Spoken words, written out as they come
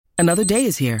Another day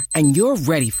is here, and you're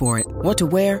ready for it. What to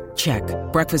wear? Check.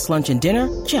 Breakfast, lunch, and dinner?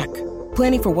 Check.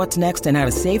 Planning for what's next and how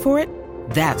to save for it?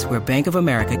 That's where Bank of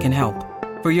America can help.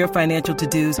 For your financial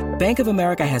to-dos, Bank of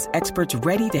America has experts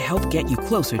ready to help get you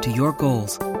closer to your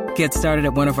goals. Get started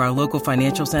at one of our local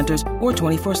financial centers or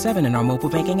 24/7 in our mobile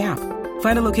banking app.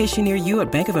 Find a location near you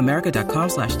at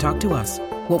bankofamerica.com/talktous.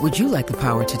 What would you like the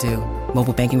power to do?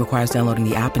 Mobile banking requires downloading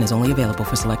the app and is only available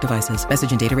for select devices.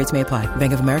 Message and data rates may apply.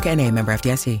 Bank of America N.A., member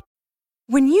FDIC.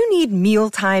 When you need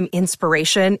mealtime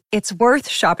inspiration, it's worth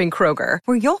shopping Kroger,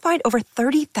 where you'll find over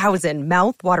 30,000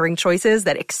 mouth-watering choices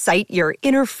that excite your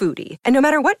inner foodie. And no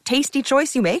matter what tasty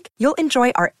choice you make, you'll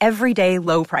enjoy our everyday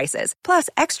low prices, plus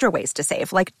extra ways to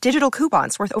save, like digital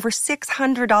coupons worth over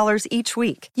 $600 each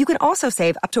week. You can also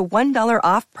save up to $1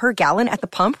 off per gallon at the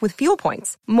pump with fuel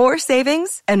points. More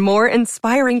savings and more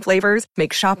inspiring flavors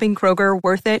make shopping Kroger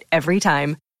worth it every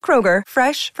time. Kroger,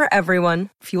 fresh for everyone.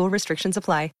 Fuel restrictions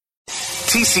apply.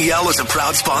 TCL is a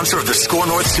proud sponsor of the Score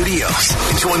North Studios.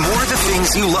 Enjoy more of the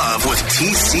things you love with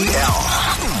TCL.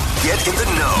 Get in the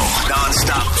know.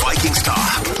 Non-stop Vikings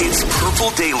talk. It's Purple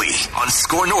Daily on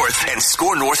Score North and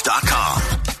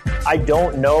ScoreNorth.com. I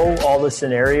don't know all the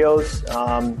scenarios.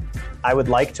 I would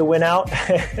like to win out.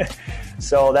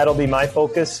 So that'll be my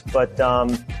focus. But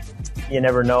you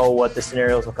never know what the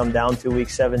scenarios will come down to week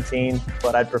 17.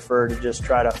 But I'd prefer to just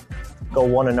try to go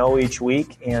 1-0 each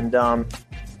week and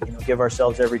give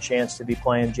ourselves every chance to be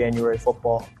playing January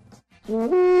football.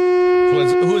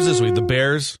 Who is this week? The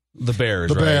Bears? The Bears,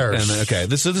 The right? Bears. And, okay,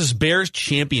 this is Bears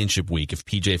championship week if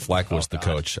P.J. Fleck was the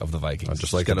coach of the Vikings.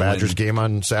 Just like the Badgers game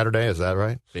on Saturday, is that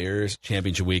right? Bears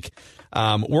championship week.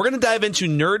 We're going to dive into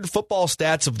nerd football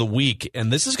stats of the week,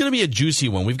 and this is going to be a juicy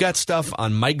one. We've got stuff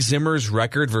on Mike Zimmer's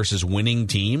record versus winning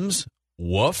teams.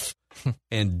 Woof.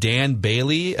 And Dan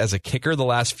Bailey as a kicker the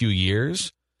last few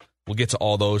years. We'll get to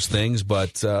all those things,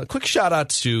 but quick shout-out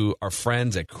to our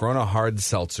friends at Corona Hard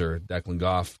Seltzer, Declan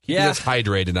Goff. Keeping us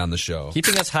hydrated on the show.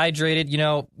 Keeping us hydrated.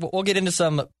 We'll get into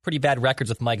some pretty bad records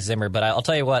with Mike Zimmer, but I'll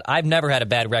tell you what, I've never had a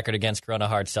bad record against Corona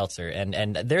Hard Seltzer,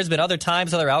 and there's been other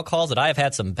alcohols that I have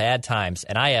had some bad times,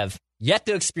 and I have yet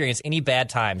to experience any bad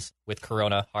times with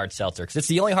Corona Hard Seltzer, because it's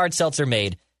the only hard seltzer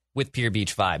made with Pure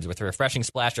Beach vibes, with a refreshing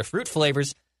splash of fruit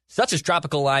flavors, such as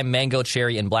tropical lime, mango,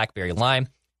 cherry, and blackberry lime.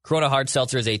 Corona Hard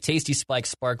Seltzer is a tasty spiked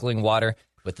sparkling water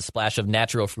with a splash of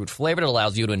natural fruit flavor that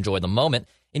allows you to enjoy the moment.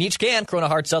 In each can, Corona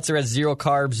Hard Seltzer has 0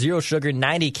 carbs, 0 sugar,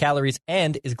 90 calories,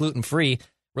 and is gluten-free.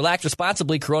 Relax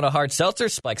responsibly. Corona Hard Seltzer,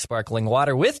 spiked sparkling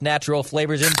water with natural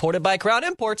flavors, imported by Crown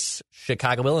Imports,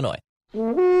 Chicago, Illinois.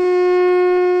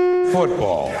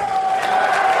 Football.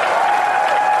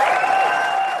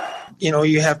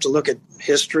 You have to look at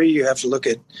history. You have to look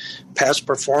at past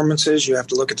performances. You have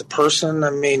to look at the person. I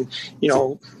mean,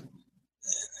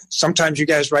 sometimes you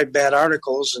guys write bad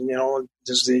articles and,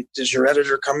 does your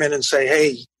editor come in and say,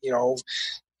 hey,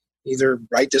 either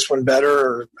write this one better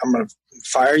or I'm going to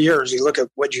fire you? Or does he look at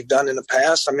what you've done in the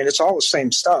past? I mean, it's all the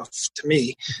same stuff to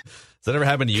me. Does that ever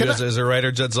happen to you as a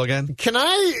writer, Judd Zolgan? Can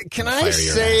I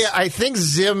say I think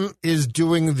Zim is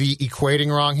doing the equating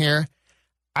wrong here?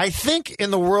 I think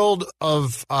in the world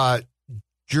of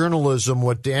journalism,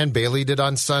 what Dan Bailey did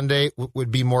on Sunday would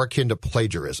be more akin to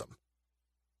plagiarism.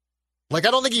 Like,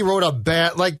 I don't think he wrote a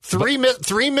bad, three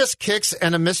missed kicks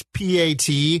and a missed PAT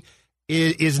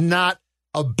is not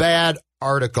a bad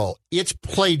article. It's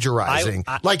plagiarizing.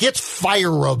 It's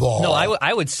fireable. No,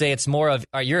 I would say it's more of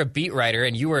you're a beat writer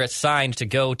and you were assigned to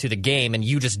go to the game and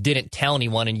you just didn't tell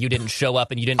anyone and you didn't show up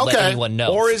and you didn't let anyone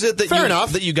know. Or is it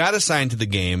that you got assigned to the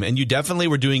game and you definitely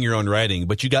were doing your own writing,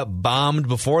 but you got bombed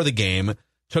before the game,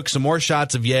 took some more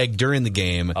shots of Yeg during the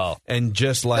game, and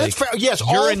just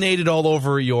urinated all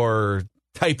over your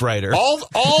typewriter.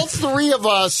 All three of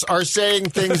us are saying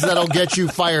things that'll get you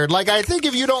fired. I think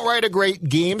if you don't write a great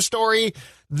game story,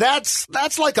 that's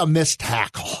like a missed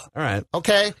tackle. All right.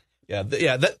 Okay.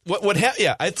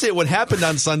 I'd say what happened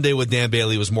on Sunday with Dan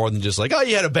Bailey was more than just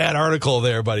you had a bad article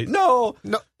there, buddy. No.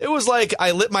 It was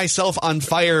I lit myself on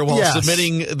fire while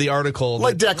submitting the article.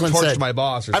 Like Declan torched said, my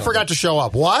boss. Or I forgot to show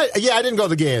up. What? Yeah, I didn't go to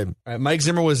the game. All right, Mike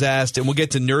Zimmer was asked, and we'll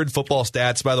get to nerd football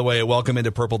stats. By the way, welcome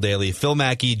into Purple Daily. Phil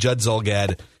Mackey, Judd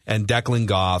Zulgad, and Declan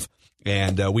Goff.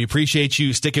 And we appreciate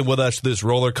you sticking with us this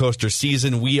roller coaster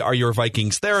season. We are your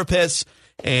Vikings therapists.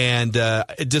 And a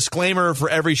disclaimer for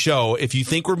every show, if you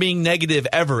think we're being negative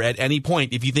ever at any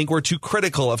point, if you think we're too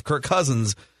critical of Kirk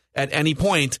Cousins at any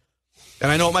point, and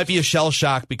I know it might be a shell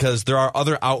shock because there are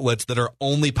other outlets that are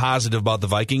only positive about the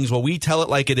Vikings. Well, we tell it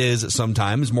like it is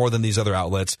sometimes more than these other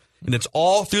outlets. And it's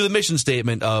all through the mission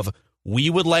statement of we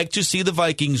would like to see the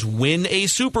Vikings win a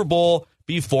Super Bowl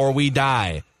before we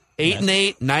die.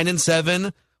 8-8,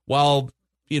 9-7. while,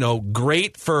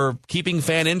 great for keeping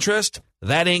fan interest,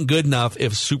 that ain't good enough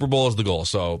if Super Bowl is the goal.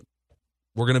 So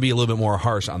we're going to be a little bit more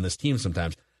harsh on this team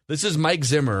sometimes. This is Mike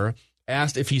Zimmer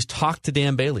asked if he's talked to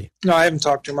Dan Bailey. No, I haven't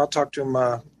talked to him. I'll talk to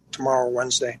him tomorrow or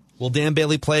Wednesday. Will Dan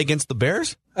Bailey play against the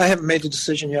Bears? I haven't made the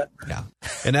decision yet. Yeah.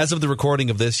 And as of the recording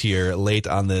of this here, late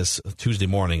on this Tuesday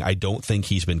morning, I don't think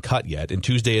he's been cut yet. And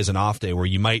Tuesday is an off day where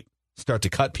you might start to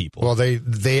cut people. Well,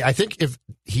 I think if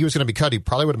he was going to be cut, he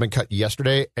probably would have been cut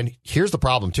yesterday. And here's the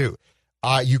problem, too.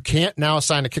 You can't now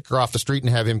assign a kicker off the street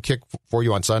and have him kick for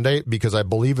you on Sunday because I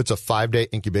believe it's a 5-day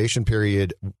incubation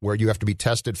period where you have to be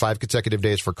tested 5 consecutive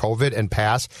days for COVID and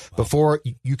pass before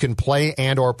you can play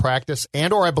and or practice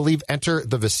and or I believe enter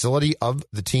the facility of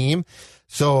the team.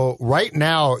 So right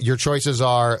now your choices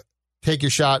are take your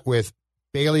shot with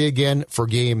Bailey again for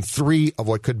game 3 of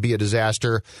what could be a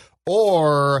disaster,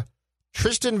 or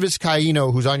Tristan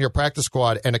Vizcaíno, who's on your practice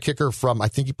squad, and a kicker from, I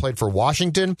think he played for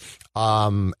Washington,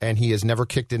 and he has never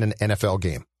kicked in an NFL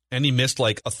game. And he missed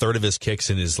like a third of his kicks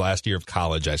in his last year of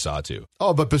college, I saw, too.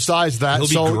 Oh, but besides that,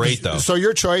 he'll be great, though. So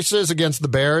your choices against the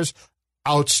Bears,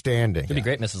 outstanding. It'll be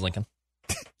great, Mrs. Lincoln.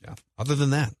 Yeah. Other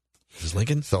than that, Mrs.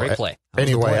 Lincoln, so great play.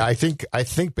 Anyway, I think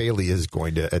Bailey is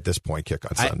going to, at this point, kick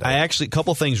on Sunday. I actually, a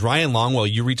couple things. Ryan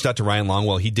Longwell, you reached out to Ryan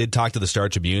Longwell. He did talk to the Star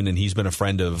Tribune, and he's been a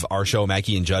friend of our show,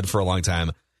 Mackie and Judd, for a long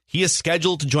time. He is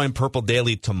scheduled to join Purple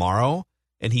Daily tomorrow,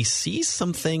 and he sees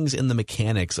some things in the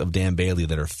mechanics of Dan Bailey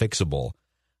that are fixable.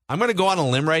 I'm going to go on a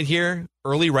limb right here,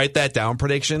 early write that down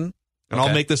prediction, and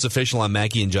I'll make this official on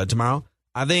Mackie and Judd tomorrow.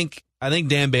 I think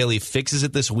Dan Bailey fixes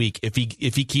it this week if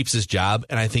he keeps his job,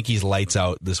 and I think he's lights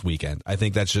out this weekend. I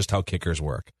think that's just how kickers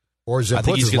work. Or Zip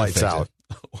puts his lights out.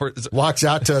 Or walks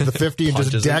out to the 50 and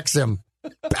just decks him.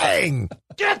 Bang!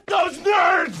 Get those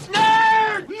nerds!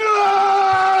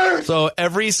 Nerds! So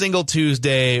every single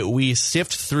Tuesday, we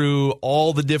sift through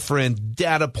all the different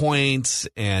data points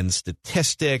and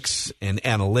statistics and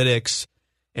analytics,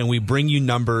 and we bring you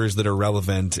numbers that are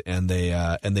relevant, and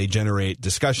they generate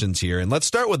discussions here. And let's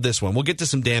start with this one. We'll get to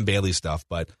some Dan Bailey stuff,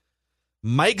 but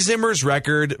Mike Zimmer's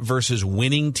record versus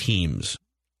winning teams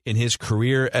in his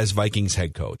career as Vikings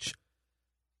head coach.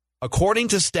 According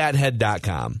to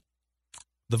StatHead.com,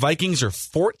 the Vikings are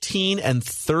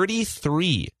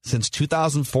 14-33 since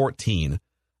 2014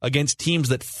 against teams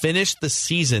that finished the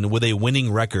season with a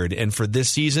winning record. And for this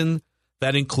season,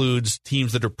 that includes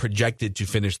teams that are projected to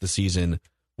finish the season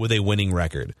with a winning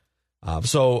record.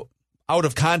 So out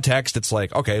of context, it's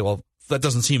like, okay, well, that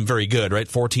doesn't seem very good, right?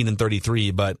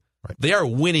 14-33, but they are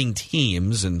winning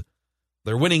teams, and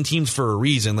they're winning teams for a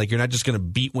reason. Like, you're not just going to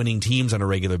beat winning teams on a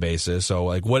regular basis. So,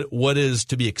 like, what is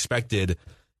to be expected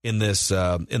in this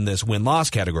win-loss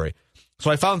category?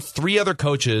 So I found 3 other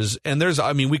coaches, and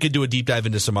we could do a deep dive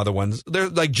into some other ones.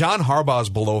 There's like John Harbaugh's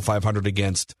below 500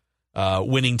 against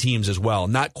winning teams as well.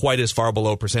 Not quite as far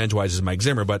below percentage-wise as Mike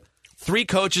Zimmer, but 3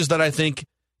 coaches that I think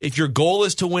if your goal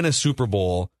is to win a Super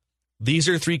Bowl, these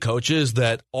are 3 coaches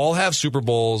that all have Super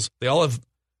Bowls. They all have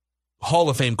Hall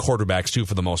of Fame quarterbacks, too,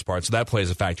 for the most part, so that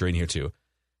plays a factor in here, too.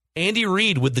 Andy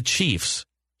Reid with the Chiefs,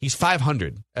 he's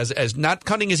 500, as not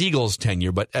counting his Eagles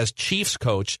tenure, but as Chiefs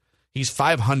coach, he's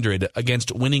 500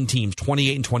 against winning teams,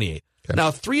 28-28. Okay. Now,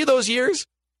 3 of those years,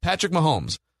 Patrick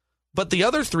Mahomes. But the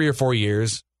other 3 or 4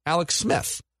 years, Alex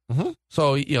Smith. Mm-hmm.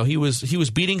 So, he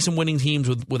was beating some winning teams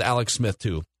with Alex Smith,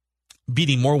 too.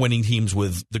 Beating more winning teams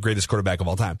with the greatest quarterback of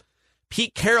all time.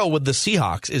 Pete Carroll with the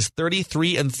Seahawks is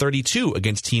 33-32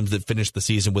 against teams that finished the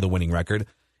season with a winning record.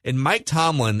 And Mike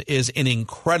Tomlin is an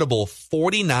incredible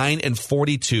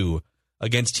 49-42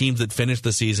 against teams that finished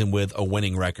the season with a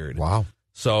winning record. Wow.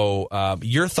 So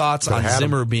your thoughts on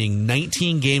Zimmer being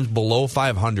 19 games below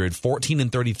 500,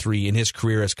 14-33 in his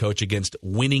career as coach against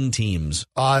winning teams?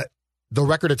 The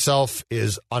record itself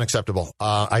is unacceptable.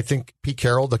 I think Pete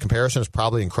Carroll, the comparison is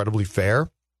probably incredibly fair.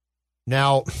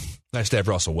 Now, nice to have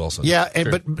Russell Wilson. Yeah,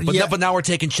 sure. but now we're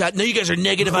taking shots. No, you guys are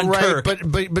negative on Kirk.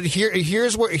 But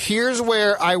here's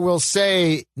where I will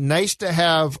say, nice to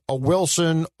have a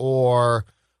Wilson or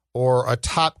a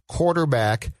top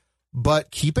quarterback.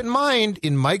 But keep in mind,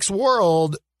 in Mike's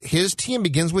world, his team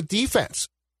begins with defense.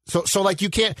 So like you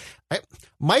can't.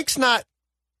 Mike's not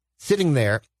sitting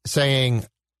there saying,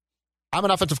 "I'm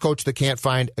an offensive coach that can't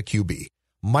find a QB."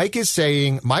 Mike is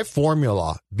saying, my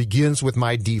formula begins with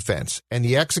my defense and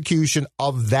the execution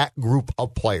of that group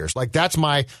of players. Like, that's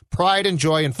my pride and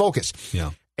joy and focus. Yeah.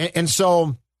 And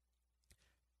so,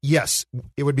 yes,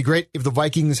 it would be great if the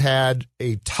Vikings had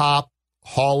a top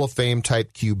Hall of Fame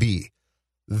type QB.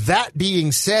 That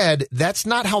being said, that's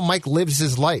not how Mike lives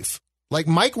his life. Like,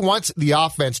 Mike wants the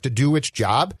offense to do its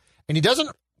job, and he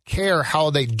doesn't care how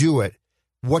they do it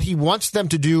what he wants them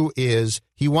to do is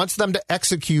he wants them to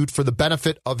execute for the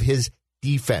benefit of his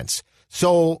defense.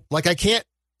 So, like, I can't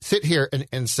sit here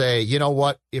and say, you know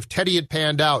what, if Teddy had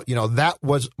panned out, that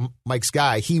was Mike's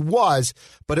guy. He was,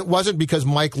 but it wasn't because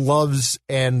Mike loves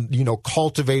and,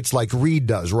 cultivates like Reed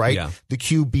does, right? Yeah. The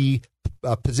QB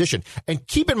position. And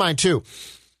keep in mind, too,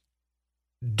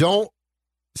 don't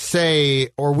say,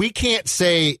 or we can't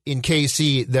say in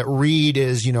KC that Reed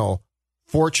is,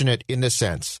 fortunate in this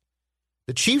sense.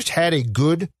 The Chiefs had a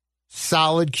good,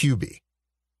 solid QB.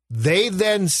 They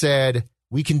then said,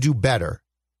 we can do better.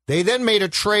 They then made a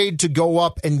trade to go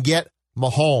up and get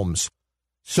Mahomes.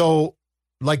 So,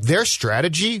 like, their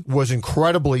strategy was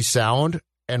incredibly sound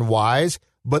and wise,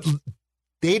 but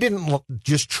they didn't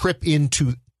just trip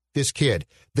into this kid.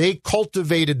 They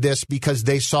cultivated this because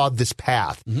they saw this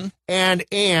path. Mm-hmm.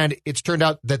 And it's turned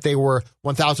out that they were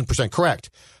 1,000% correct.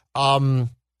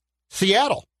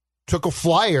 Seattle took a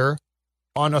flyer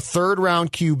on a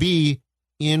third-round QB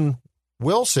in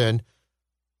Wilson,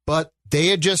 but they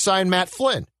had just signed Matt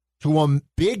Flynn to a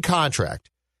big contract.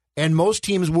 And most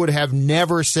teams would have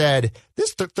never said,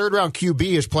 this third-round QB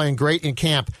is playing great in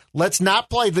camp. Let's not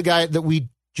play the guy that we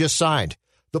just signed.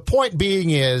 The point being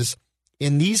is,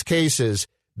 in these cases,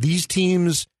 these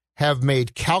teams have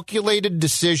made calculated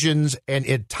decisions and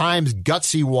at times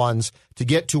gutsy ones to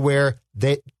get to where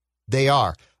they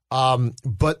are.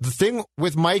 But the thing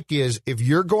with Mike is, if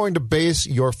you're going to base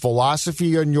your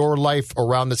philosophy and your life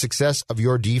around the success of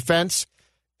your defense,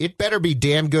 it better be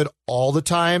damn good all the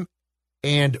time.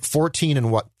 And 14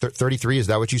 and 33, is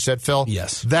that what you said, Phil?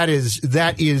 Yes. That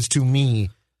is to me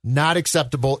not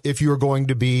acceptable if you're going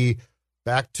to be,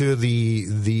 back to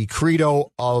the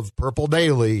credo of Purple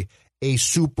Daily, a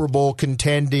Super Bowl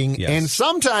contending, yes, and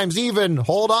sometimes even,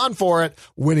 hold on for it,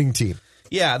 winning team.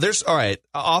 Yeah, all right,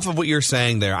 off of what you're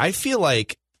saying there, I feel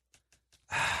like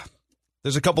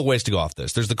there's a couple ways to go off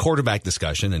this. There's the quarterback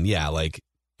discussion, and yeah, like,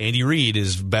 Andy Reid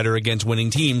is better against winning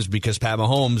teams because Pat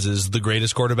Mahomes is the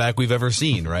greatest quarterback we've ever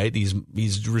seen, right? He's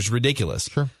ridiculous.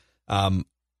 Sure.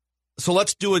 So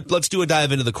let's do a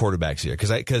dive into the quarterbacks here,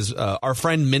 because our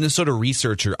friend Minnesota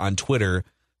Researcher on Twitter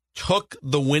took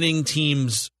the winning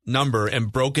team's number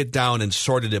and broke it down and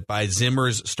sorted it by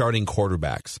Zimmer's starting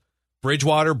quarterbacks: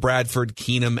 Bridgewater, Bradford,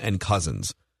 Keenum, and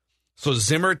Cousins. So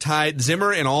Zimmer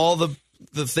and all the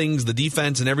things, the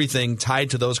defense and everything tied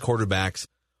to those quarterbacks.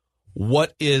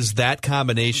 What is that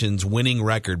combination's winning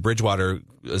record? Bridgewater,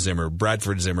 Zimmer,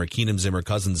 Bradford, Zimmer, Keenum, Zimmer,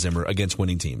 Cousins, Zimmer against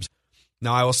winning teams.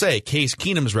 Now, I will say Case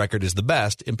Keenum's record is the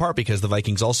best, in part because the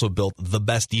Vikings also built the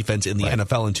best defense in the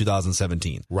NFL in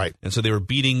 2017. Right. And so they were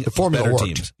beating the formula better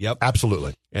worked. teams. Yep.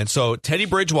 Absolutely. And so Teddy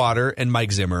Bridgewater and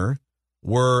Mike Zimmer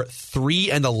were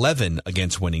 3-11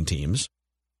 against winning teams.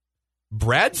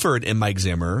 Bradford and Mike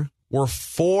Zimmer were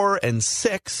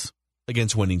 4-6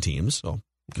 against winning teams. So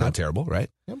not terrible, right?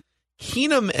 Yep.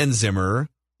 Keenum and Zimmer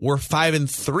were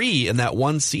 5-3 in that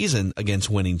one season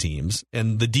against winning teams.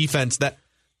 And the defense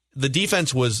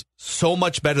was so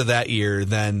much better that year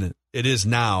than it is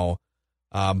now.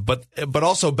 But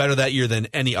also better that year than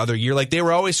any other year. Like, they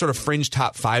were always sort of fringe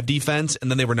top 5 defense,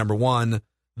 and then they were number 1.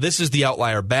 This is the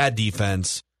outlier bad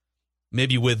defense,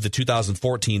 maybe with the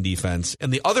 2014 defense.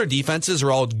 And the other defenses are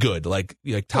all good, like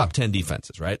top 10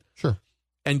 defenses, right? Sure.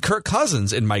 And Kirk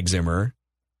Cousins and Mike Zimmer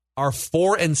are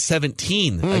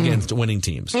 4-17 against winning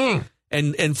teams.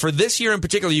 And for this year in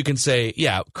particular, you can say,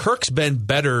 yeah, Kirk's been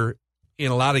better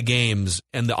in a lot of games,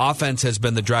 and the offense has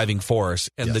been the driving force,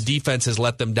 and yes, the defense has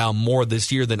let them down more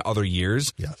this year than other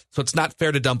years. Yes. So it's not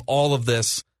fair to dump all of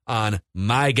this on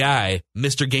my guy,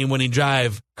 Mr. Game-Winning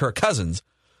Drive, Kirk Cousins.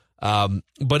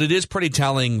 But it is pretty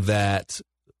telling that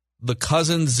the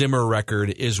Cousins-Zimmer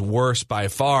record is worse by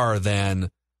far than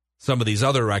some of these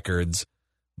other records.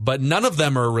 But none of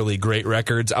them are really great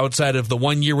records outside of the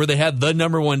one year where they had the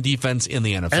number 1 defense in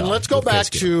the NFL. And let's go back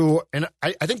to, and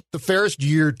I think the fairest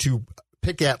year to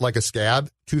pick at like a scab,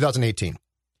 2018.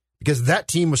 Because that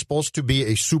team was supposed to be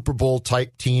a Super Bowl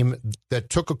type team that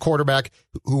took a quarterback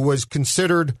who was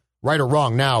considered, right or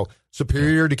wrong now,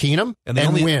 superior to Keenum and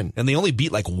win. And they only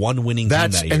beat like one winning team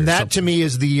that year. And that to me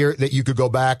is the year that you could go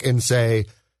back and say,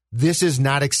 this is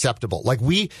not acceptable. Like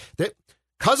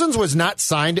Cousins was not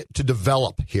signed to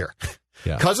develop here.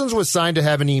 Yeah. Cousins was signed to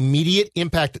have an immediate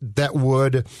impact that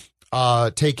would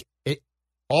take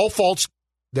all faults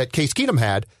that Case Keenum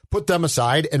had, put them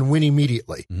aside, and win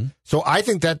immediately. Mm-hmm. So I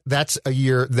think that's a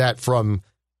year that, from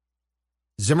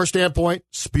Zimmer standpoint,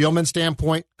 Spielman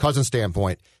standpoint, Cousins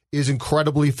standpoint, is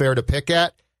incredibly fair to pick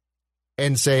at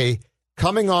and say,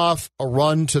 coming off a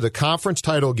run to the conference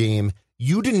title game,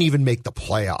 you didn't even make the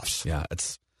playoffs. Yeah,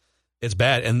 it's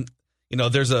bad. And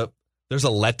there's there's a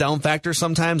letdown factor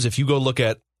sometimes. If you go look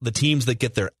at the teams that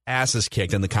get their asses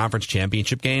kicked in the conference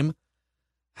championship game,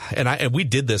 and we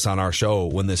did this on our show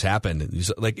when this happened.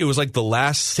 It was like the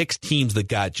last 6 teams that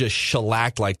got just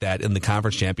shellacked like that in the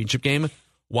conference championship game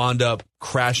wound up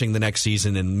crashing the next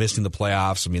season and missing the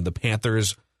playoffs. I mean, the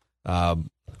Panthers, I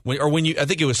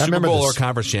think it was Super Bowl or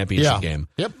conference championship game.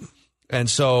 Yep. And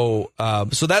so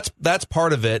that's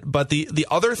part of it. But the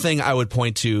other thing I would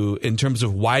point to in terms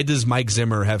of why does Mike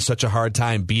Zimmer have such a hard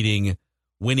time beating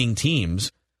winning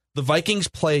teams, the Vikings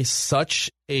play such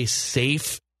a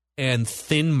safe and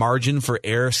thin margin for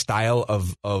error style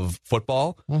of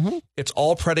football. Mm-hmm. It's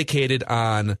all predicated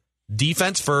on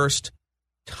defense first,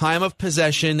 time of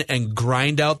possession, and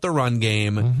grind out the run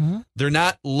game. Mm-hmm. They're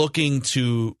not looking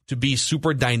to be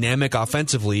super dynamic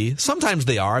offensively. Sometimes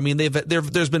they are. I mean,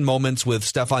 there's been moments with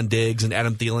Stephon Diggs and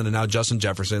Adam Thielen and now Justin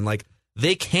Jefferson. Like,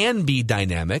 they can be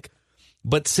dynamic.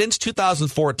 But since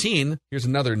 2014, here's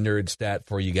another nerd stat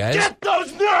for you guys. Get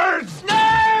those nerds!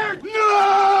 Nerd!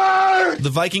 The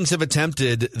Vikings have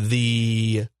attempted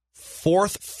the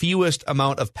 4th fewest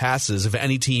amount of passes of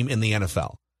any team in the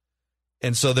NFL.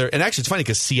 And so and actually it's funny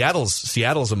because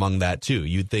Seattle's among that too.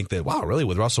 You'd think that, wow, really,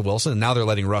 with Russell Wilson? And now they're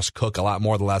letting Russ cook a lot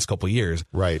more the last couple of years.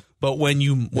 Right. But when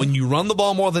you run the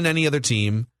ball more than any other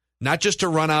team, not just to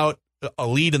run out a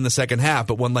lead in the second half,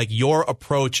 but when like your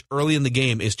approach early in the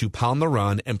game is to pound the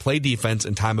run and play defense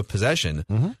in time of possession,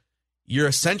 mm-hmm. you're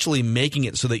essentially making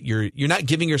it so that you're not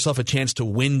giving yourself a chance to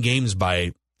win games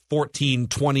by 14,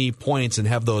 20 points and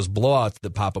have those blowouts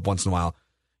that pop up once in a while.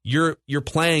 You're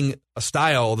playing a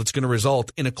style that's going to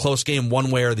result in a close game one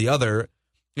way or the other.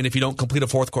 And if you don't complete a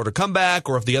fourth quarter comeback,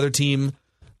 or if the other team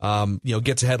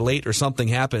gets ahead late or something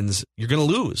happens, you're going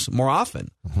to lose more often.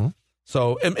 Mm-hmm.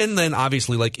 So, and then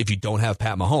obviously, like, if you don't have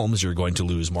Pat Mahomes, you're going to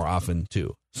lose more often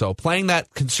too. So playing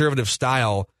that conservative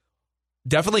style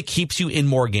definitely keeps you in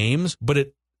more games, but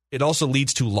it also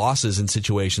leads to losses in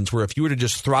situations where if you were to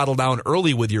just throttle down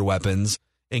early with your weapons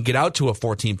and get out to a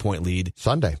 14-point lead.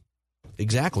 Sunday.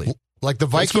 Exactly. Like the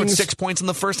Vikings scored 6 points in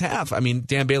the first half. I mean,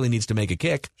 Dan Bailey needs to make a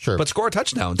kick, sure, but score a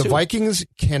touchdown too. The Vikings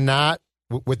cannot,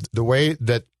 with the way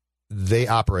that they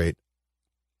operate,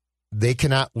 they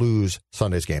cannot lose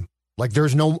Sunday's game. Like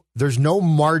there's no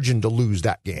margin to lose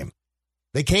that game.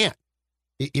 They can't.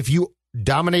 If you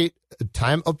dominate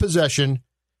time of possession,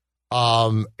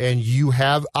 and you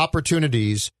have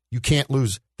opportunities, you can't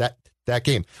lose that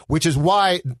game. Which is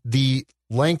why the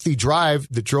lengthy drive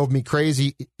that drove me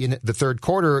crazy in the third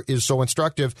quarter is so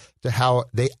instructive to how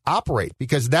they operate,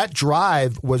 because that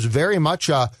drive was very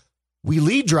much we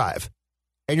lead drive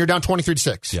and you're down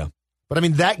 23-6. Yeah. But I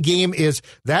mean,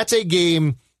 that's a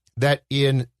game that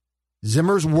in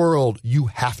Zimmer's world, you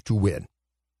have to win.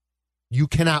 You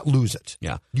cannot lose it.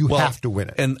 Yeah. You have to win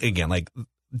it. And again, like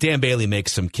Dan Bailey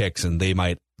makes some kicks and they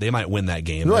might win that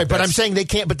game. Right, but I'm saying they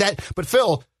can't, but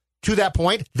Phil, to that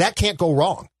point, that can't go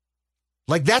wrong.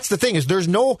 Like, that's the thing, is there is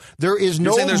no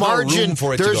margin.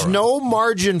 There's no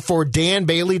margin for Dan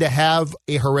Bailey to have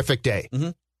a horrific day.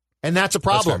 Mm-hmm. And that's a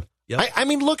problem. Yep. I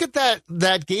mean, look at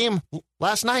that game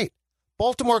last night.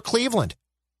 Baltimore, Cleveland.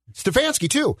 Stefanski,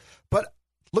 too. But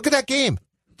look at that game.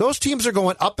 Those teams are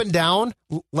going up and down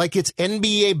like it's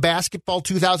NBA basketball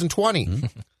 2020. Mm-hmm.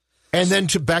 And then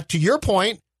back to your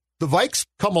point, the Vikes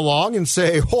come along and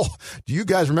say, oh, do you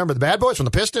guys remember the Bad Boys from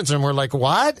the Pistons? And we're like,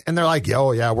 what? And they're like,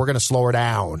 oh, yeah, we're going to slow her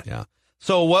down. Yeah.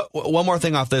 So one more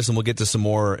thing off this, and we'll get to some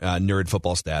more nerd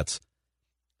football stats.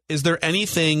 Is there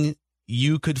anything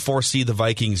you could foresee the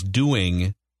Vikings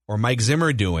doing or Mike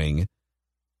Zimmer doing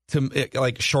to,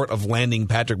 like, short of landing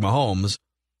Patrick Mahomes,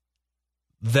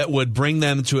 that would bring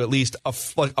them to at least a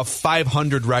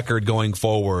 500 record going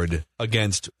forward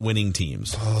against winning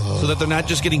teams, so that they're not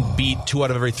just getting beat 2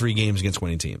 out of every 3 games against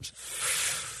winning teams?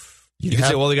 You can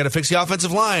say, well, they got to fix the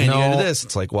offensive line. You got to do this.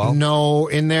 It's like, well, no,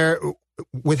 in there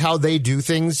with how they do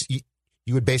things,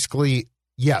 you would basically,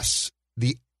 yes,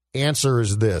 the answer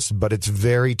is this, but it's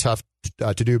very tough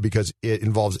to do because it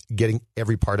involves getting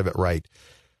every part of it right.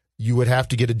 You would have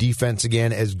to get a defense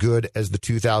again as good as the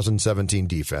 2017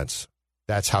 defense.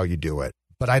 That's how you do it.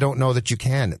 But I don't know that you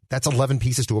can. That's 11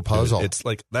 pieces to a puzzle. It's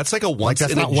like that's a once.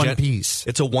 That's not one piece.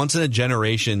 It's a once in a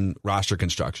generation roster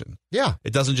construction. Yeah,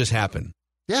 it doesn't just happen.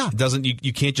 Yeah, it doesn't.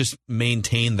 You can't just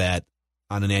maintain that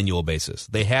on an annual basis.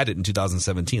 They had it in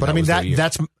 2017. But I mean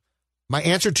that's my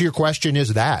answer to your question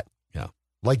is that. Yeah,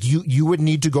 like you would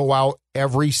need to go out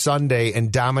every Sunday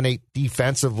and dominate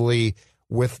defensively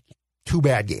with 2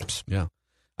 bad games. Yeah.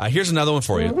 Here's another one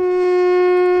for you.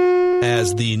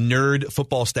 As the nerd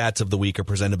football stats of the week are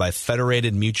presented by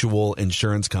Federated Mutual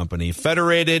Insurance Company.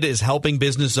 Federated is helping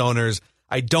business owners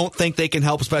I don't think they can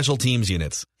help special teams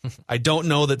units. I don't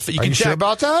know that. Are you sure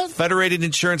about that?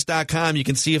 FederatedInsurance.com. You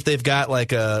can see if they've got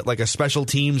like a special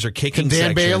teams or kicking section.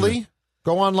 Dan Bailey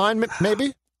go online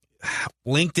maybe?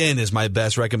 LinkedIn is my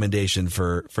best recommendation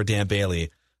for Dan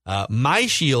Bailey.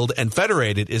 MyShield and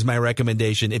Federated is my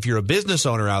recommendation. If you're a business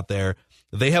owner out there,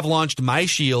 they have launched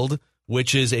MyShield,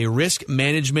 which is a risk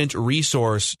management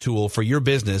resource tool for your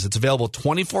business. It's available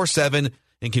 24/7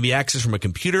 and can be accessed from a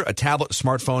computer, a tablet, a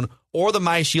smartphone, or the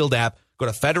MyShield app. Go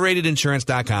to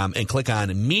FederatedInsurance.com and click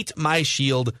on Meet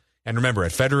MyShield. And remember,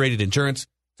 at Federated Insurance,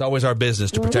 it's always our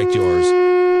business to protect yours.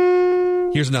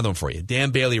 Here's another one for you. Dan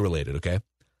Bailey related, okay?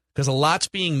 Because a lot's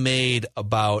being made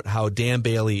about how Dan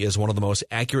Bailey is one of the most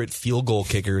accurate field goal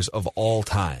kickers of all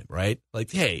time, right? Like,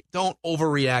 hey, don't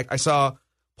overreact. I saw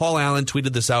Paul Allen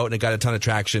tweeted this out, and it got a ton of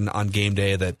traction on game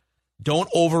day that don't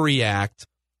overreact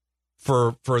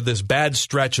for this bad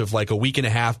stretch of like a week and a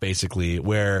half, basically,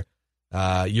 where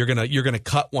you're gonna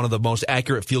cut one of the most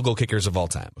accurate field goal kickers of all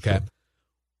time. Okay, sure.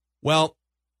 Well,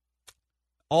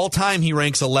 all time he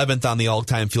ranks 11th on the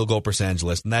all-time field goal percentage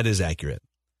list, and that is accurate.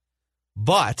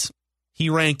 But he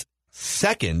ranked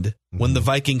second when the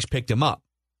Vikings picked him up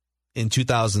in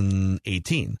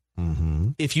 2018. Mm-hmm.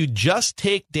 If you just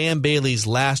take Dan Bailey's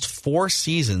last 4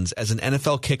 seasons as an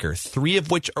NFL kicker, 3 of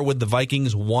which are with the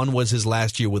Vikings, 1 was his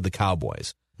last year with the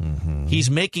Cowboys. Mm-hmm. He's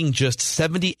making just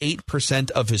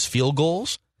 78% of his field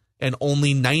goals and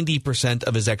only 90%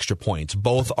 of his extra points.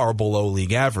 Both are below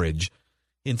league average.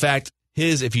 In fact,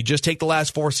 if you just take the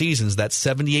last 4 seasons, that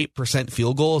 78%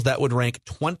 field goals, that would rank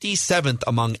 27th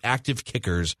among active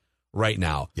kickers right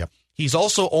now. Yep. He's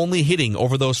also only hitting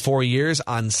over those 4 years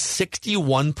on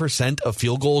 61% of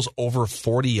field goals over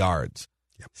 40 yards.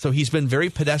 Yep. So he's been very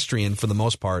pedestrian for the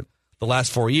most part the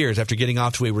last 4 years after getting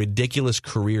off to a ridiculous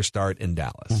career start in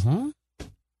Dallas. Mm-hmm.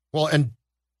 Well, and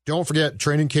don't forget,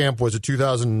 training camp was in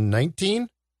 2019.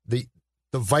 The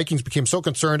Vikings became so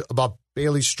concerned about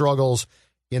Bailey's struggles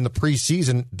in the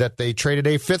preseason that they traded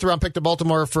a 5th-round pick to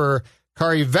Baltimore for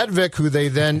Kari Vedvik, who they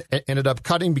then ended up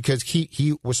cutting because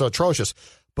he was so atrocious.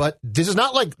 But this is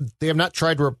not like they have not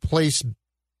tried to replace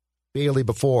Bailey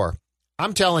before.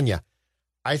 I'm telling you,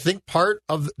 I think part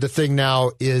of the thing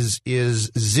now is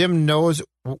Zim knows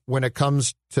when it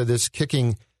comes to this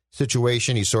kicking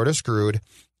situation, he's sort of screwed.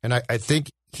 And I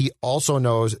think he also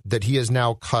knows that he has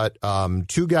now cut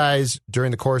 2 guys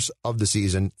during the course of the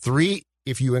season, 3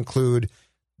 if you include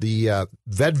the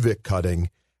Vedvik cutting.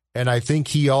 And I think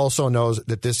he also knows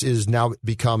that this is now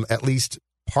become at least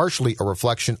partially a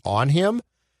reflection on him.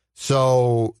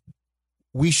 So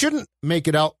we shouldn't make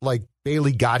it out like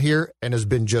Bailey got here and has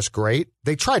been just great.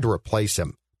 They tried to replace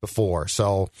him before.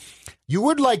 So you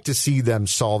would like to see them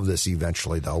solve this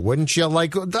eventually, though, wouldn't you?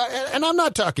 Like, and I'm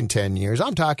not talking 10 years.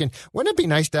 I'm talking, wouldn't it be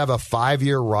nice to have a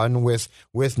 5-year run with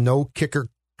no kicker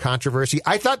controversy?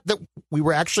 I thought that we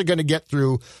were actually going to get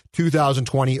through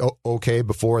 2020 okay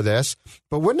before this,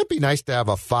 but wouldn't it be nice to have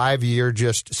a 5-year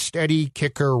just steady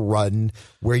kicker run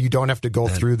where you don't have to go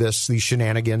through these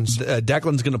shenanigans?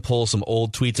 Declan's going to pull some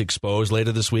old tweets exposed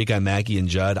later this week on Mackey and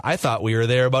Judd. I thought we were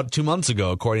there about 2 months ago,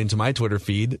 according to my Twitter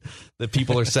feed, that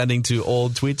people are sending to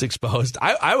old tweets exposed.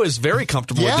 I was very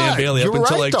comfortable with Dan Bailey up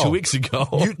until like 2 weeks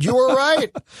ago. You were right.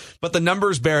 But the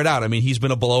numbers bear it out. I mean, he's been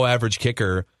a below average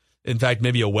kicker. In fact,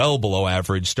 maybe a well below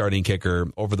average starting kicker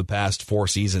over the past 4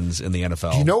 seasons in the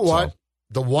NFL. You know what?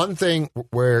 The one thing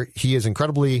where he is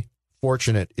incredibly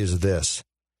fortunate is this.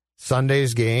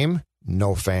 Sunday's game,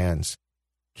 no fans.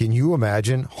 Can you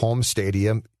imagine home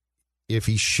stadium if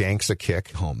he shanks a kick?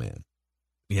 Oh, man.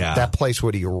 Yeah. That place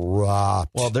would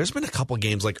erupt. Well, there's been a couple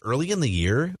games like early in the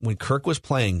year when Kirk was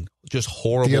playing just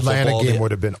horrible football. The Atlanta game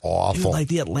would have been awful. Dude, like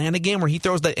the Atlanta game where he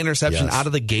throws that interception out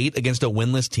of the gate against a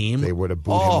winless team. They would have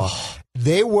booed him off.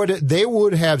 They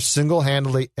would have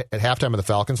single-handedly, at halftime of the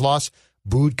Falcons loss,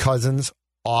 booed Cousins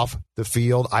off the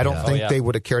field. I don't think they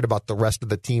would have cared about the rest of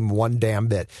the team one damn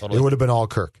bit. Totally. It would have been all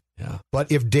Kirk. Yeah.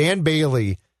 But if Dan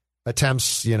Bailey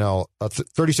attempts, a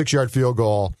 36-yard field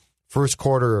goal, first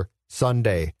quarter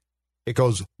Sunday, it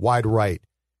goes wide right.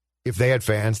 If they had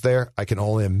fans there, I can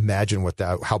only imagine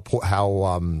how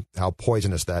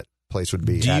poisonous that place would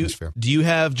be. Atmosphere. Do you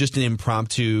have just an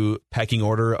impromptu pecking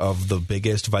order of the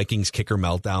biggest Vikings kicker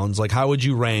meltdowns? Like, how would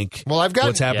you rank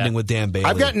what's happening with Dan Bailey?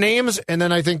 I've got names, and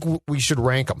then I think we should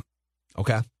rank them.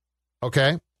 Okay.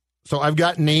 So I've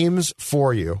got names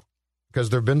for you because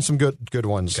there have been some good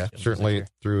ones, certainly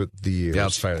through the years. Yeah,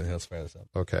 let's fire this up.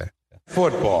 Okay.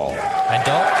 Football.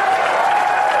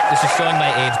 This is showing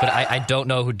my age, but I don't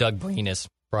know who Doug Breen is.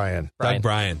 Brian. Doug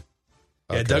Bryan.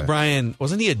 Yeah, okay. Doug Bryan,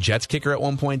 wasn't he a Jets kicker at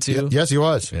one point, too? Yes, he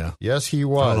was. Yeah. Yes, he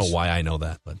was. I don't know why I know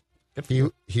that, but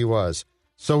he was.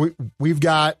 So we've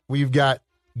got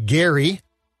Gary,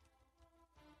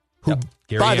 who,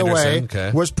 Gary by the Anderson,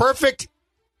 way, was perfect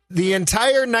the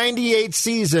entire 98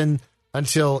 season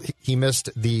until he missed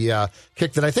the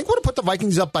kick that I think would have put the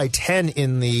Vikings up by 10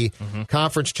 in the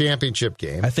conference championship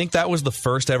game. I think that was the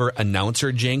first ever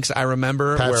announcer jinx I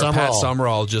remember, Pat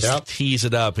Summerall just teased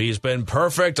it up. He's been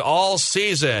perfect all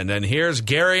season, and here's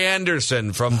Gary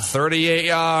Anderson from 38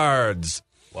 yards.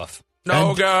 Woof.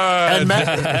 No good.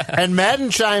 And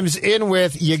Madden chimes in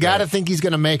with, you got to think he's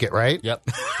going to make it, right? Yep.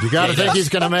 You got to think he's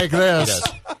going to make this. He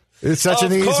does. It's such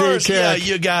an easy kick. Yeah,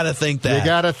 you got to think that. You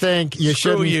got to think. You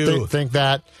shouldn't think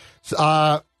that.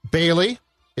 Bailey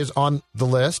is on the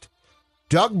list.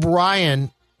 Doug Bryan,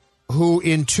 who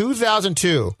in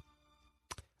 2002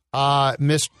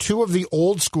 missed 2 of the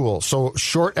old school, so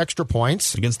short extra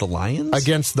points. Against the Lions?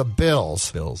 Against the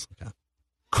Bills. Yeah.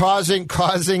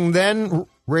 Causing then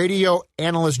radio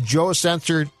analyst Joe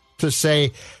Sensor to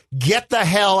say, get the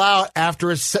hell out after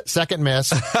a second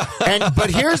miss. But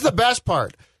here's the best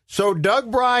part. So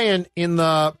Doug Bryan in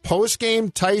the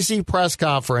post-game Ticey press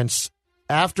conference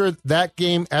after that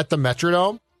game at the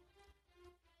Metrodome,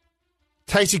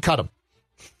 Ticey cut him.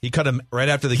 He cut him right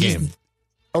after the game.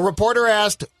 A reporter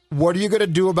asked, what are you going to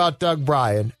do about Doug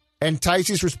Bryan? And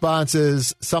Ticey's response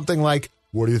is something like,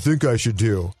 what do you think I should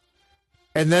do?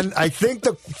 And then I think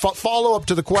the follow-up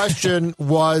to the question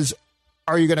was,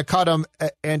 are you going to cut him?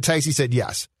 And Ticey said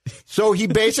yes. So he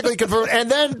basically confirmed.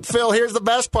 And then, Phil, here's the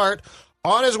best part.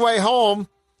 On his way home,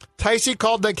 Ticey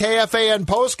called the KFAN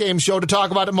postgame show to talk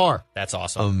about it more. That's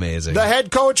awesome. Amazing. The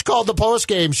head coach called the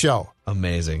postgame show.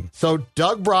 Amazing. So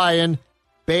Doug Bryan,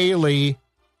 Bailey,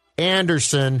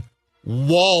 Anderson,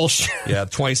 Walsh. Yeah,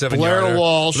 27-yarder. Blair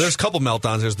Walsh. There's a couple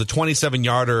meltdowns. There's the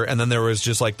 27-yarder, and then there was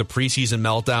just like the preseason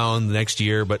meltdown the next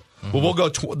year. But we'll go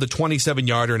the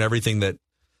 27-yarder and everything that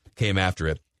came after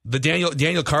it. The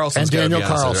Daniel Carlson. And Daniel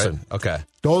Carlson. Right? Okay.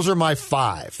 Those are my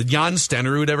 5. Did Jan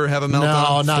Stenerud ever have a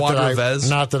meltdown? No,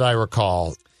 not that I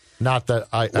recall. Not that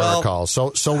I recall.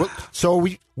 So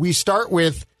we start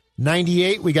with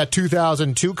 98. We got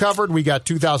 2002 covered. We got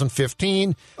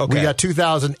 2015. Okay. We got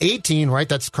 2018, right?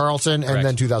 That's Carlson. And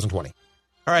then 2020.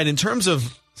 All right. In terms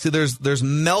of, there's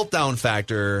meltdown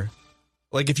factor.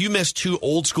 Like, if you miss 2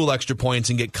 old school extra points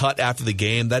and get cut after the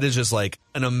game, that is just like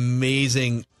an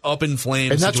amazing up in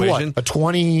flames situation. And that's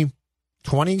what? A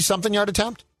 20-something yard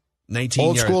attempt? 19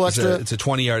 old yard, school extra? It's a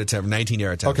 20-yard attempt,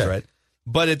 19-yard attempt, right?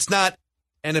 But it's not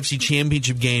NFC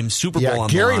Championship game, Super Bowl on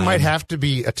the Gary line. Might have to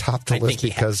be atop the list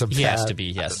because of that. He has to be,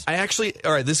 yes. All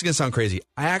right, this is going to sound crazy.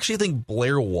 I actually think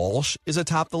Blair Walsh is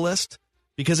atop the list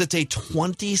because it's a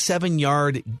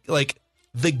 27-yard, like,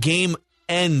 the game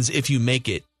ends if you make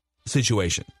it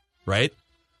situation, right?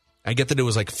 I get that it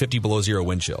was like 50 below zero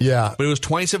wind chill. Yeah. But it was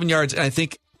 27 yards, and I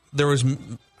think there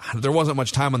wasn't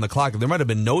much time on the clock. There might have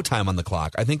been no time on the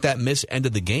clock. I think that miss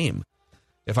ended the game,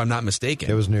 if I'm not mistaken.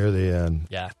 It was near the end.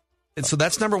 Yeah. And so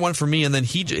that's number 1 for me, and then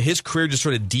his career just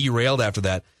sort of derailed after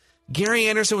that. Gary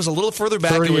Anderson was a little further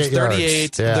back. It was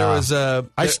 38. Yeah. There was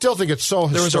I still think it's so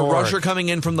historic. There was a rusher coming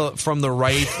in from the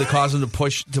right that caused him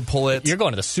to pull it. You're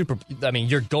going to the Super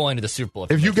Bowl.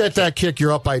 If you get that kick,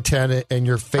 you're up by 10, and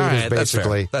your fate is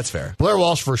basically. That's fair. Blair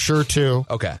Walsh for sure, too.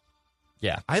 Okay.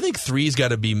 Yeah. I think 3's got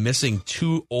to be missing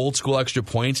 2 old school extra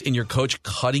points and your coach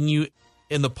cutting you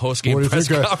in the post-game press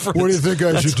conference. What do you think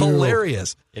I should do? That's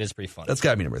hilarious. It is pretty funny. That's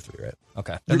got to be number 3, right?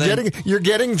 Okay. You're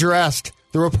getting dressed.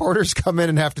 The reporters come in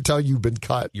and have to tell you you've been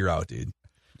cut. You're out, dude.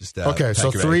 Just okay,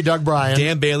 so 3, Doug Bryan.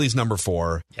 Dan Bailey's number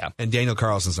 4. Yeah. And Daniel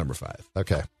Carlson's number 5.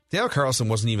 Okay. Daniel Carlson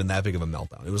wasn't even that big of a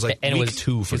meltdown. It was like week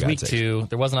 2 for God's sake. It was week 2.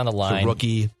 There wasn't on the line. It's a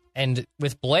rookie. And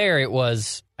with Blair, it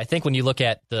was, I think when you look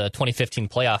at the 2015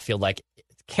 playoff field, like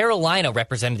Carolina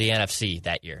represented the NFC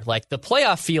that year. Like the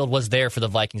playoff field was there for the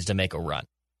Vikings to make a run.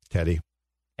 Teddy.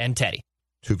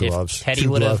 2 gloves. Teddy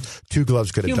would have. 2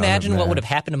 gloves could have done it. Can you imagine what would have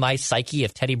happened to my psyche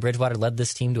if Teddy Bridgewater led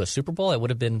this team to a Super Bowl? It would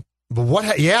have been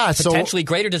potentially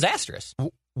greater disastrous.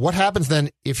 What happens then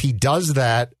if he does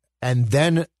that and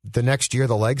then the next year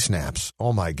the leg snaps?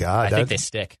 Oh, my God. I think they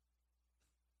stick.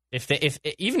 If they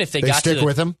stick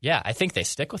with him? Yeah, I think they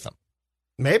stick with him.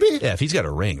 Maybe. Yeah, if he's got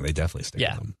a ring, they definitely stick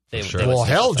with him. Sure. Well,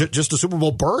 hell, just a Super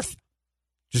Bowl berth.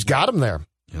 Just got him there.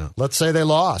 Yeah. Let's say they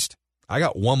lost. I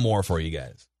got one more for you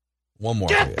guys. One more.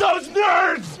 Get those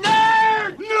nerds!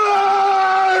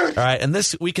 Nerds! All right, and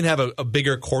we can have a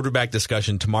bigger quarterback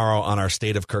discussion tomorrow on our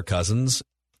state of Kirk Cousins.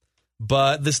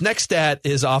 But this next stat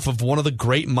is off of one of the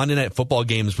great Monday Night Football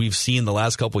games we've seen the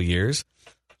last couple of years.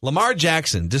 Lamar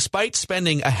Jackson, despite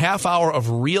spending a half hour of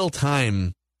real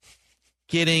time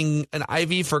getting an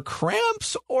IV for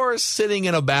cramps or sitting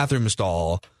in a bathroom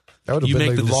stall, you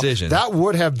make the decision. That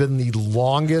would have been the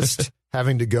longest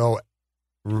having to go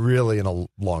really in a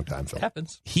long time, Phil. It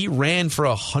happens. He ran for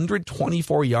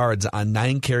 124 yards on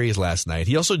 9 carries last night.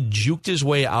 He also juked his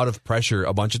way out of pressure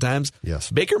a bunch of times. Yes.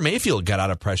 Baker Mayfield got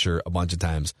out of pressure a bunch of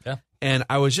times. Yeah. And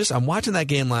I'm watching that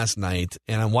game last night,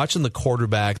 and I'm watching the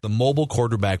mobile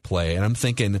quarterback play, and I'm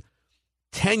thinking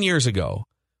 10 years ago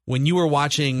when you were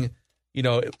watching,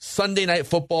 Sunday Night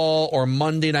Football or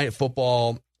Monday Night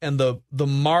Football and the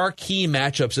marquee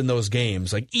matchups in those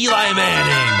games, like Eli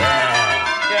Manning.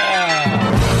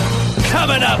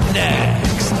 Coming up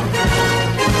next,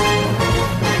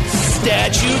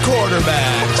 statue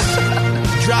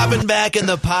quarterbacks dropping back in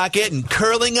the pocket and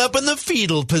curling up in the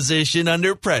fetal position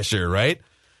under pressure, right?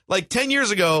 Like 10 years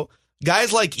ago,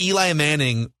 guys like Eli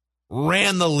Manning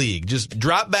ran the league. Just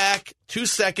drop back 2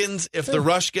 seconds. If the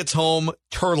rush gets home,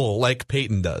 turtle like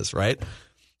Peyton does, right?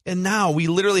 And now we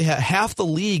literally have half the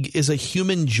league is a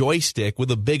human joystick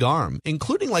with a big arm,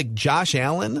 including like Josh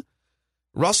Allen,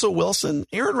 Russell Wilson.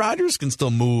 Aaron Rodgers can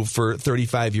still move for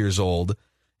 35 years old.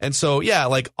 And so, yeah,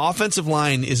 like offensive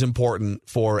line is important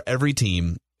for every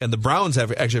team. And the Browns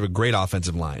actually have a great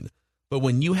offensive line. But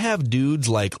when you have dudes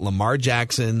like Lamar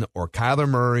Jackson or Kyler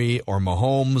Murray or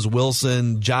Mahomes,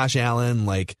 Wilson, Josh Allen,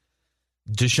 like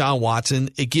Deshaun Watson,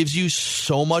 it gives you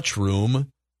so much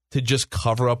room to just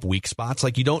cover up weak spots.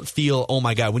 Like you don't feel, oh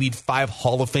my God, we need 5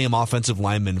 Hall of Fame offensive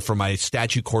linemen for my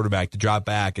statue quarterback to drop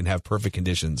back and have perfect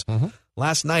conditions. Mm-hmm.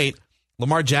 Last night,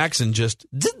 Lamar Jackson just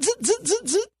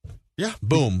yeah,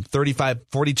 boom, 35,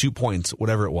 42 points,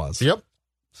 whatever it was. Yep.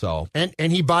 So and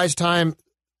he buys time,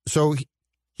 so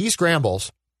he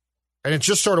scrambles, and it's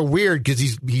just sort of weird because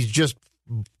he's just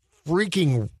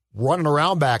freaking running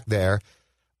around back there.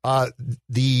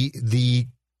 The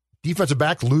defensive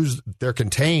back lose their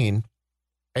contain,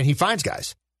 and he finds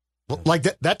guys. Like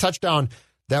that touchdown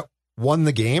that won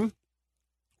the game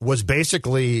was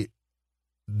basically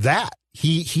that.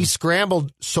 He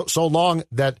scrambled so long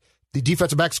that the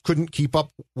defensive backs couldn't keep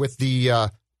up with the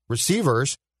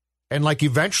receivers, and like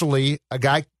eventually a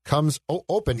guy comes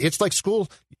open. It's like school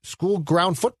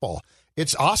ground football.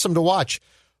 It's awesome to watch.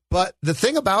 But the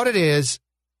thing about it is,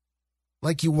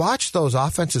 like, you watch those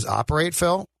offenses operate,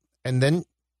 Phil, and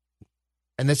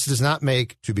this does not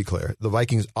make, to be clear, the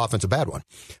Vikings offense a bad one.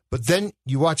 But then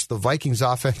you watch the Vikings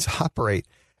offense operate,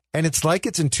 and it's like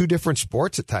it's in 2 different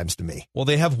sports at times to me. Well,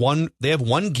 they have one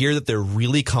gear that they're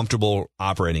really comfortable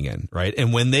operating in, right?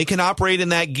 And when they can operate in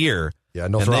that gear,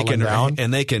 no throttling down,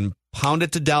 and they can pound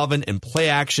it to Dalvin and play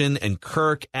action and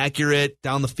Kirk accurate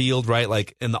down the field, right?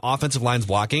 Like in the offensive line's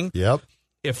blocking. Yep.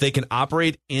 If they can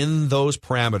operate in those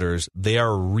parameters, they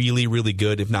are really, really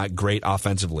good, if not great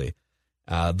offensively.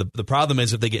 The problem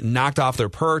is if they get knocked off their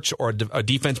perch or a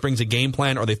defense brings a game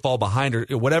plan or they fall behind or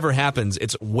whatever happens,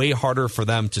 it's way harder for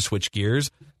them to switch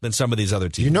gears than some of these other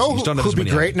teams. You know who would be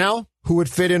great now? Who would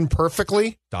fit in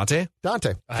perfectly? Dante.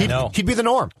 I know. He'd be the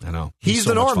norm. I know. He's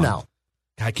the norm now.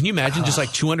 God, can you imagine just like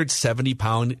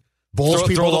 270-pound bowls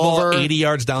people throw the ball over 80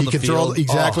 yards down the field?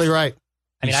 Exactly right.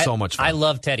 I mean, so much fun. I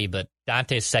love Teddy, but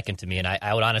Dante's second to me, and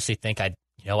I would honestly think I'd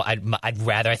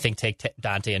rather take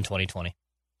Dante in 2020.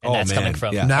 And that's coming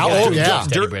from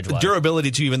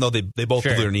durability too. Even though they both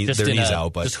blew their knees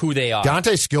out, but just who they are.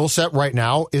 Dante's skill set right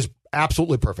now is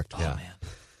absolutely perfect. Yeah.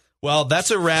 Well, that's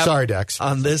a wrap. Sorry, Dex.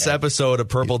 On this episode of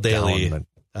Purple Daily.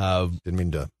 Didn't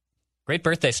mean to. Great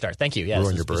birthday start. Thank you.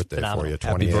 Ruin your birthday for you.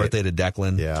 Happy birthday to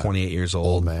Declan, 28 years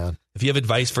old. Man. If you have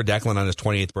advice for Declan on his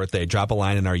 28th birthday, drop a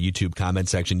line in our YouTube comment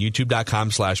section,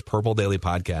 youtube.com/Purple Daily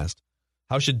Podcast.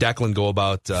 How should Declan go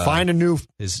about find a new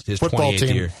his football 28th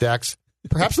team, year? Dex?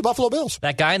 Perhaps the Buffalo Bills.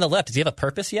 That guy on the left, does he have a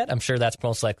purpose yet? I'm sure that's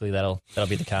most likely that'll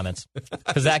be the comments.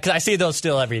 Because I see those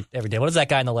still every day. What does that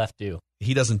guy on the left do?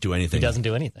 He doesn't do anything. He doesn't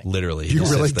do anything. Literally. Do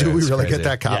we really get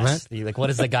that comment? Yes. Like, what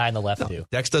does the guy on the left do?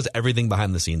 Dex does everything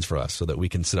behind the scenes for us so that we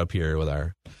can sit up here with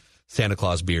our Santa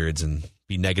Claus beards and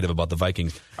be negative about the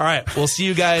Vikings. All right, we'll see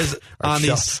you guys on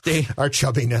the state. Our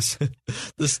chubbiness.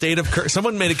 The state of Kirk.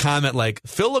 Someone made a comment like,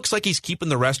 Phil looks like he's keeping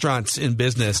the restaurants in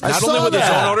business, not only with his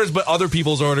own orders, but other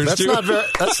people's orders too.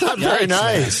 That's not very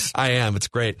nice. I am. It's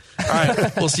great. All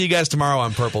right, we'll see you guys tomorrow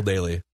on Purple Daily.